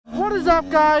What is up,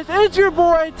 guys? It's your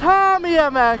boy Tommy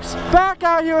MX back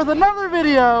out here with another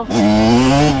video.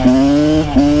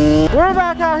 We're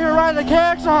back out here riding the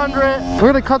KX100.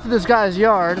 We're gonna cut through this guy's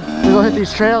yard. We're gonna hit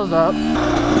these trails up.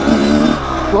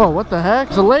 Whoa, what the heck?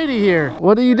 There's a lady here.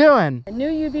 What are you doing? I knew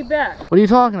you'd be back. What are you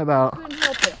talking about? Couldn't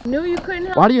help it. Knew you couldn't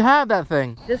help it. Why do you have that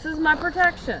thing? This is my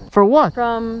protection For what?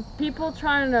 from people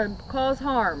trying to cause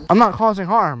harm. I'm not causing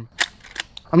harm.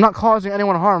 I'm not causing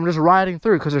anyone harm. I'm just riding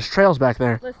through because there's trails back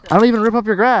there. Listen. I don't even rip up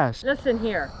your grass. Listen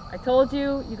here. I told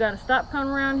you, you gotta stop coming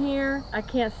around here. I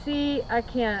can't see, I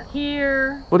can't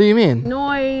hear. What do you mean?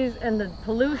 Noise and the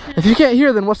pollution. If you can't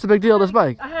hear, then what's the big deal of this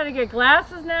bike? I had to get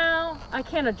glasses now. I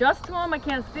can't adjust to them. I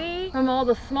can't see from all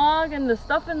the smog and the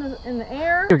stuff in the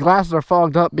air. Your glasses are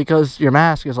fogged up because your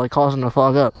mask is like causing them to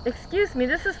fog up. Excuse me,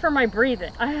 this is for my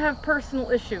breathing. I have personal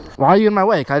issues. Why are you in my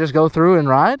way? Can I just go through and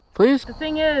ride, please? The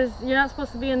thing is, you're not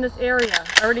supposed to be in this area.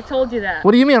 I already told you that.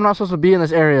 What do you mean I'm not supposed to be in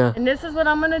this area? And this is what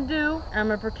I'm gonna do. I'm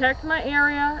gonna protect my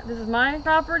area. This is my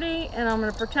property and I'm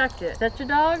gonna protect it. Is that your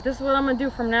dog? This is what I'm gonna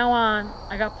do from now on.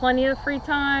 I got plenty of free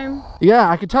time. Yeah,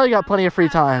 I can tell you got plenty of free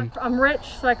time. I'm rich,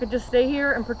 so I could just stay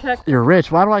here and protect. You're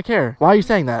rich. Why do I care? Why are you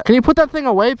saying that? Can you put that thing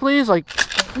away, please? Like,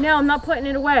 No, I'm not putting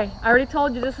it away. I already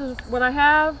told you this is what I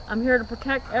have. I'm here to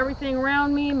protect everything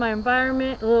around me, my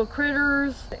environment, the little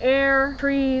critters, the air,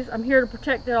 trees. I'm here to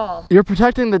protect it all. you're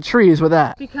protecting the trees with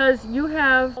that. Because you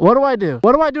have... What do I do?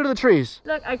 What do I do to the trees?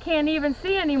 Look, I can't even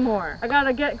see anymore. I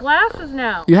gotta get glasses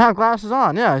now. You have glasses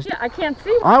on, yeah. Yeah, I can't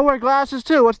see. I wear glasses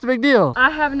too. What's the big deal? I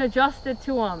haven't adjusted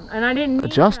to them, and I didn't need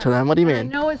Adjust to them? What do you I mean?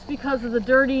 know it's because of the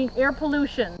dirty air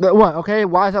pollution. What? Okay,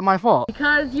 why is that my fault?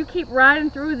 Because you keep riding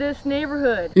through this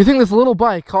neighborhood. You think this little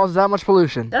bike causes that much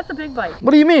pollution? That's a big bike.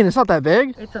 What do you mean? It's not that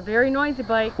big. It's a very noisy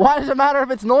bike. Why does it matter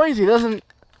if it's noisy?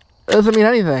 It doesn't mean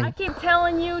anything. I keep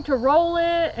telling you to roll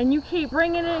it, and you keep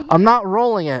bringing it. I'm not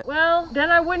rolling it. Well,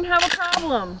 then I wouldn't have a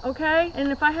problem, okay? And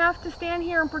if I have to stand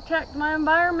here and protect my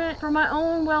environment for my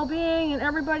own well-being and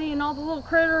everybody and all the little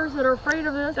critters that are afraid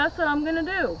of this, that's what I'm gonna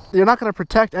do. You're not going to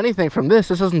protect anything from this.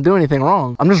 This doesn't do anything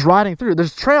wrong. I'm just riding through.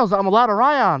 There's trails that I'm allowed to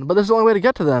ride on, but this is the only way to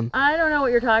get to them. I don't know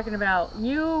what you're talking about.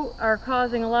 You are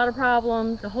causing a lot of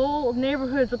problems. The whole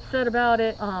neighborhood's upset about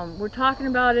it. We're talking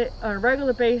about it on a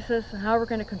regular basis and how we're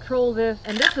gonna control this,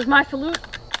 and this is my solution.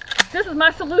 This is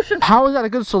my solution. How is that a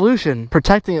good solution?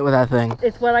 Protecting it with that thing.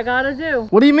 It's what I gotta do.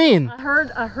 What do you mean? I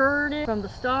heard it from the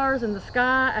stars in the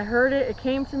sky. I heard it. It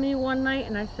came to me one night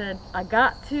and I said, I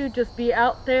got to just be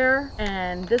out there,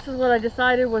 and this is what I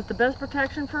decided was the best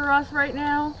protection for us right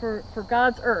now, for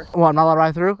God's earth. What, I'm not allowed to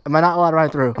ride through? Am I not allowed to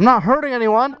ride through? I'm not hurting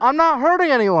anyone. I'm not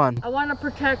hurting anyone. I want to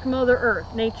protect Mother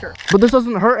Earth, nature. But this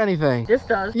doesn't hurt anything. This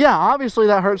does. Yeah, obviously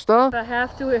that hurts stuff. If I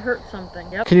have to, it hurts something.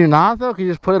 Yep. Can you not though? Can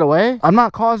you just put it away? I'm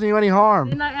not causing you any harm.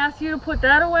 Didn't I ask you to put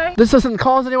that away? This doesn't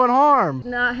cause anyone harm.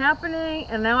 Not happening,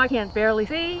 and now I can't barely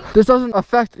see. This doesn't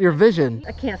affect your vision.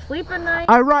 I can't sleep at night.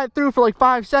 I ride through for like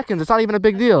 5 seconds. It's not even a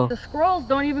big deal. The squirrels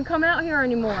don't even come out here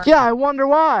anymore. Yeah, I wonder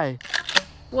why.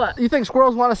 What? You think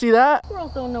squirrels want to see that?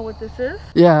 Squirrels don't know what this is.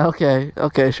 Yeah, okay.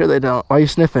 Okay, sure they don't. Why are you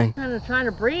sniffing? Trying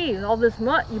to breathe all this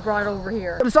mutt you brought over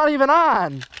here. But it's not even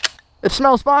on. It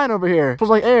smells fine over here. It smells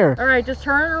like air. All right, just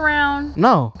turn it around.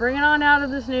 No. Bring it on out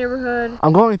of this neighborhood.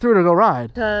 I'm going through to go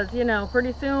ride. Because, you know,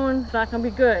 pretty soon it's not going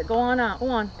to be good. Go on out. Go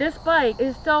on. This bike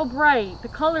is so bright. The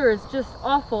color is just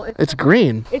awful. It's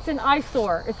green. It's an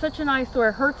eyesore. It's such an eyesore.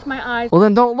 It hurts my eyes. Well,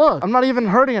 then don't look. I'm not even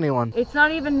hurting anyone. It's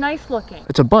not even nice looking.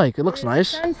 It's a bike. It looks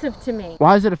nice. It's offensive to me.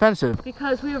 Why is it offensive?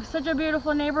 Because we have such a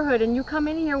beautiful neighborhood and you come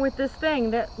in here with this thing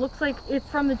that looks like it's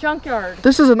from the junkyard.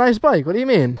 This is a nice bike. What do you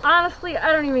mean? Honestly,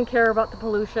 I don't even care about the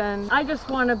pollution. I just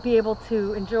want to be able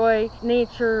to enjoy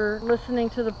nature, listening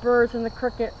to the birds and the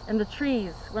crickets and the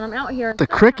trees when I'm out here. The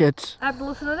crickets? I have to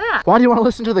listen to that. Why do you want to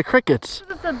listen to the crickets?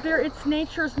 It's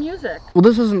nature's music. Well,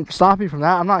 this doesn't stop you from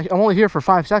that. I'm only here for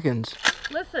 5 seconds.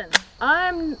 Listen,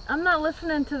 I'm not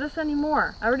listening to this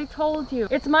anymore. I already told you.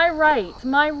 It's my right. It's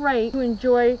my right to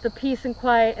enjoy the peace and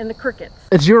quiet and the crickets.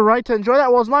 It's your right to enjoy that?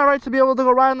 Well, it's my right to be able to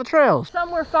go ride on the trails.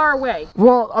 Somewhere far away.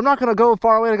 Well, I'm not going to go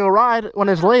far away to go ride when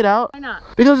it's late out. Why not?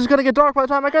 Because it's going to get dark by the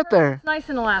time I get there. It's nice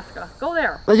in Alaska. Go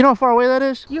there. You know how far away that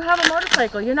is? You have a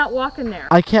motorcycle. You're not walking there.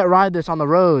 I can't ride this on the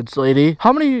roads, lady.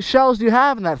 How many shells do you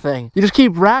have in that thing? You just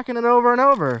keep racking it over and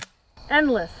over.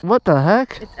 Endless. What the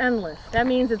heck? It's endless. That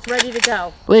means it's ready to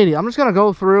go. Lady, I'm just gonna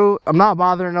go through. I'm not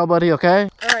bothering nobody, okay?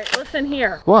 All right, listen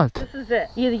here. What? This is it.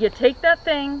 Either you take that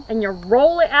thing and you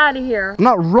roll it out of here. I'm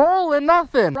not rolling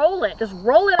nothing. Roll it. Just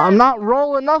roll it out. I'm not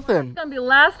rolling nothing. It's gonna be the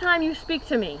last time you speak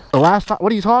to me. The last time?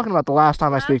 What are you talking about the last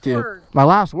time I speak to you? Words. My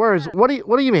last words? What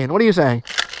do you mean? What are you saying?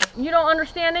 You don't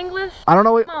understand English? I don't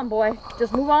know what. Come on, boy.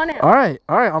 Just move on in. All right,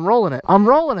 I'm rolling it. I'm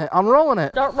rolling it. I'm rolling it.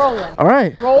 Start rolling. All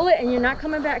right. Roll it, and you're not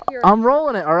coming back here. I'm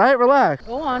rolling it. All right, relax.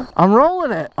 Go on. I'm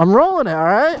rolling it. I'm rolling it. All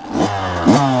right.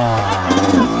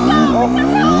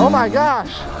 Oh my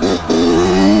gosh.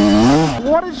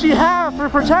 What did she have for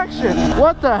protection?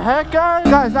 What the heck, guys?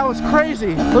 Guys, that was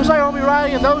crazy. Looks like I won't be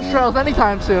riding in those trails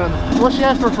anytime soon. What she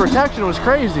had for protection was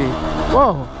crazy.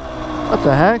 Whoa. What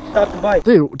the heck? Stop the bike.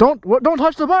 Dude, don't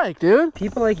touch the bike, dude.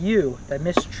 People like you that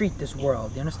mistreat this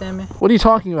world. You understand me? What are you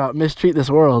talking about, mistreat this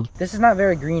world? This is not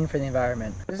very green for the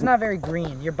environment. This is not very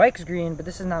green. Your bike's green, but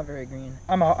this is not very green.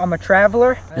 I'm a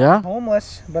traveler. Yeah? I'm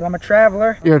homeless, but I'm a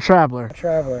traveler. You're a traveler. A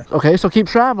traveler. Okay, so keep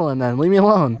traveling then. Leave me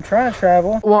alone. I'm trying to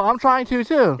travel. Well, I'm trying to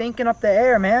too. Thinking up the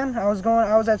air, man. I was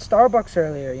at Starbucks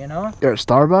earlier, you know? You're at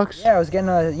Starbucks? Yeah, I was getting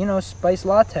a, spiced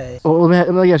latte. Well, let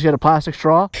me guess, you had a plastic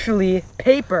straw? Actually,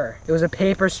 paper. It was a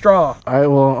paper straw. All right,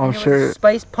 well, I'm It was sure. a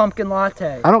spiced pumpkin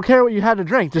latte. I don't care what you had to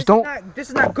drink. Just don't. This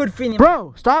is not good for the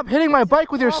Bro, stop hitting my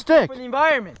bike with your stick. For the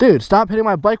environment. Dude, stop hitting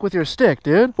my bike with your stick,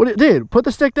 dude. Dude, put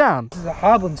the stick down. This is a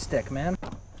hobbling stick, man.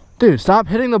 Dude, stop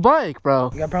hitting the bike,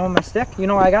 bro. You got a problem with my stick? You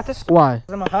know why I got this? Why?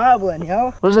 'Cause I'm a hobbling, yo.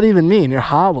 What does that even mean? You're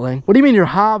hobbling? What do you mean you're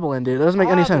hobbling, dude? That doesn't make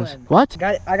any sense. Hobbling. What?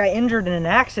 I got injured in an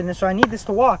accident, so I need this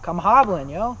to walk. I'm hobbling,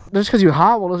 yo. Just because you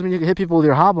hobble doesn't mean you can hit people with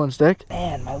your hobbling stick.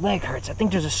 Man, my leg hurts. I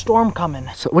think there's a storm coming.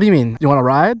 So what do you mean? You want to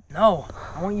ride? No,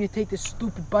 I want you to take this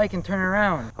stupid bike and turn it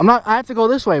around. I have to go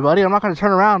this way, buddy. I'm not going to turn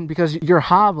around because you're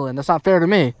hobbling. That's not fair to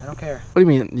me. I don't care. What do you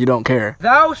mean you don't care?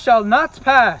 Thou shalt not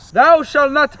pass. Thou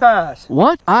shalt not pass.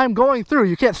 What? I'm going through.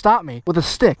 You can't stop me with a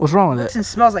stick. What's wrong with it? It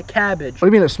smells like cabbage. What do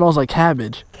you mean it smells like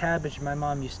cabbage? Cabbage my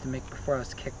mom used to make before I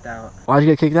was kicked out. Why'd you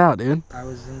get kicked out, dude? I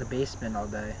was in the basement all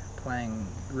day playing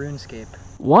RuneScape.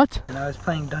 What? And I was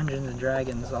playing Dungeons and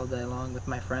Dragons all day long with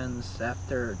my friends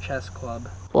after chess club.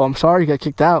 Well, I'm sorry you got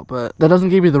kicked out, but that doesn't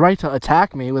give you the right to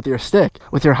attack me with your stick,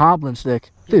 with your hobbling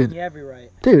stick. Dude, You have every right.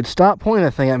 dude, stop pointing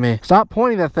that thing at me. Stop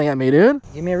pointing that thing at me, dude.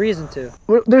 Give me a reason to.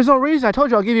 There's no reason. I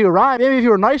told you I'll give you a ride. Maybe if you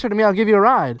were nicer to me, I'll give you a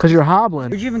ride. Because you're hobbling.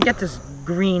 Where'd you even get this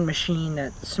green machine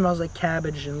that smells like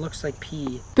cabbage and looks like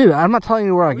pea? Dude, I'm not telling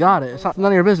you where I got it. It's not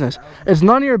none of your business. It's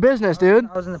none of your business, dude.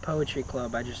 I was in the poetry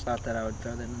club. I just thought that I would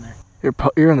throw that in there.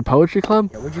 You're in the poetry club?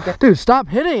 Yeah, where'd you get Dude, stop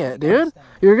hitting it, dude.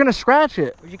 You're gonna scratch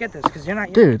it. Where'd you get this? Because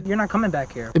Dude. you're not coming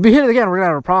back here. If you hit it again, we're gonna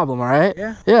have a problem, alright?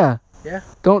 Yeah. Yeah. Yeah.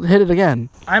 Don't hit it again.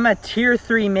 I'm a tier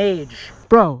 3 mage.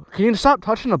 Bro, can you stop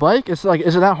touching the bike? It's like,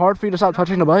 is it that hard for you to stop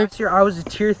touching the bike? Last year I was a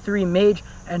tier 3 mage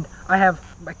and I have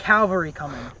a cavalry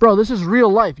coming. Bro, this is real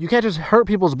life. You can't just hurt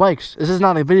people's bikes. This is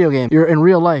not a video game. You're in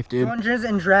real life, dude. Dungeons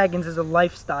and Dragons is a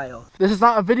lifestyle. This is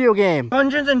not a video game.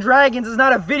 Dungeons and Dragons is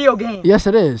not a video game. Yes,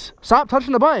 it is. Stop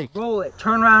touching the bike. Roll it.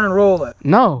 Turn around and roll it.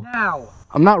 No, Now.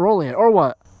 I'm not rolling it. Or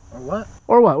what? Or what?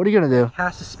 Or what? What are you gonna do?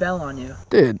 Cast a spell on you.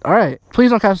 Dude, alright. Please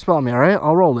don't cast a spell on me, alright?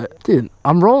 I'll roll it. Dude,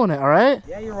 I'm rolling it, alright?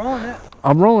 Yeah, you're rolling it.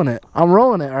 I'm rolling it. I'm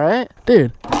rolling it, alright?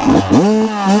 Dude.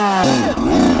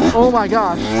 Oh my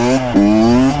gosh.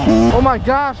 Oh my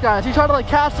gosh, guys. He tried to like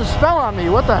cast a spell on me.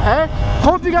 What the heck?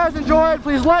 Hope you guys enjoyed.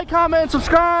 Please like, comment, and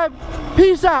subscribe.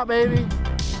 Peace out, baby.